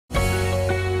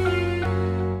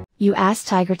You ask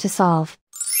Tiger to solve.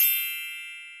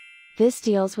 This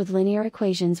deals with linear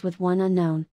equations with one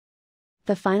unknown.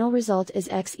 The final result is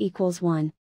x equals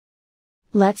 1.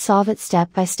 Let's solve it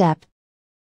step by step.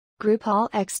 Group all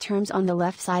x terms on the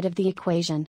left side of the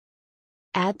equation.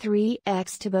 Add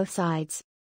 3x to both sides.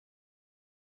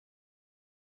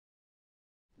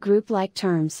 Group like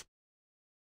terms.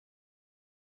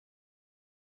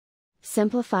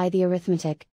 Simplify the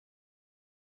arithmetic.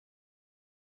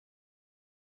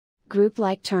 Group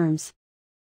like terms.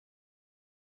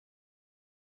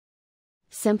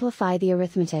 Simplify the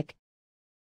arithmetic.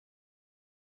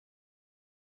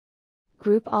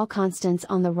 Group all constants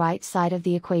on the right side of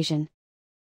the equation.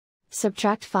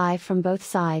 Subtract 5 from both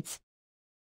sides.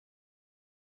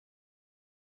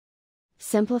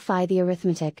 Simplify the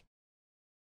arithmetic.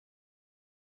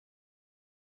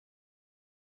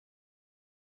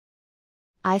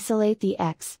 Isolate the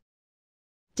x.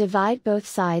 Divide both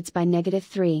sides by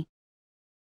 -3.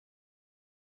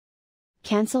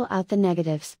 Cancel out the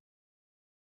negatives.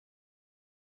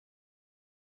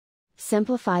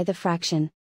 Simplify the fraction.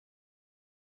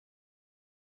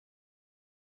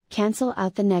 Cancel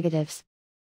out the negatives.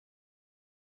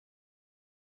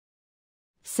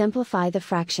 Simplify the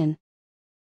fraction.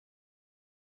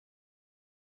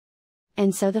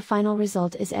 And so the final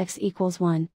result is x equals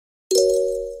 1.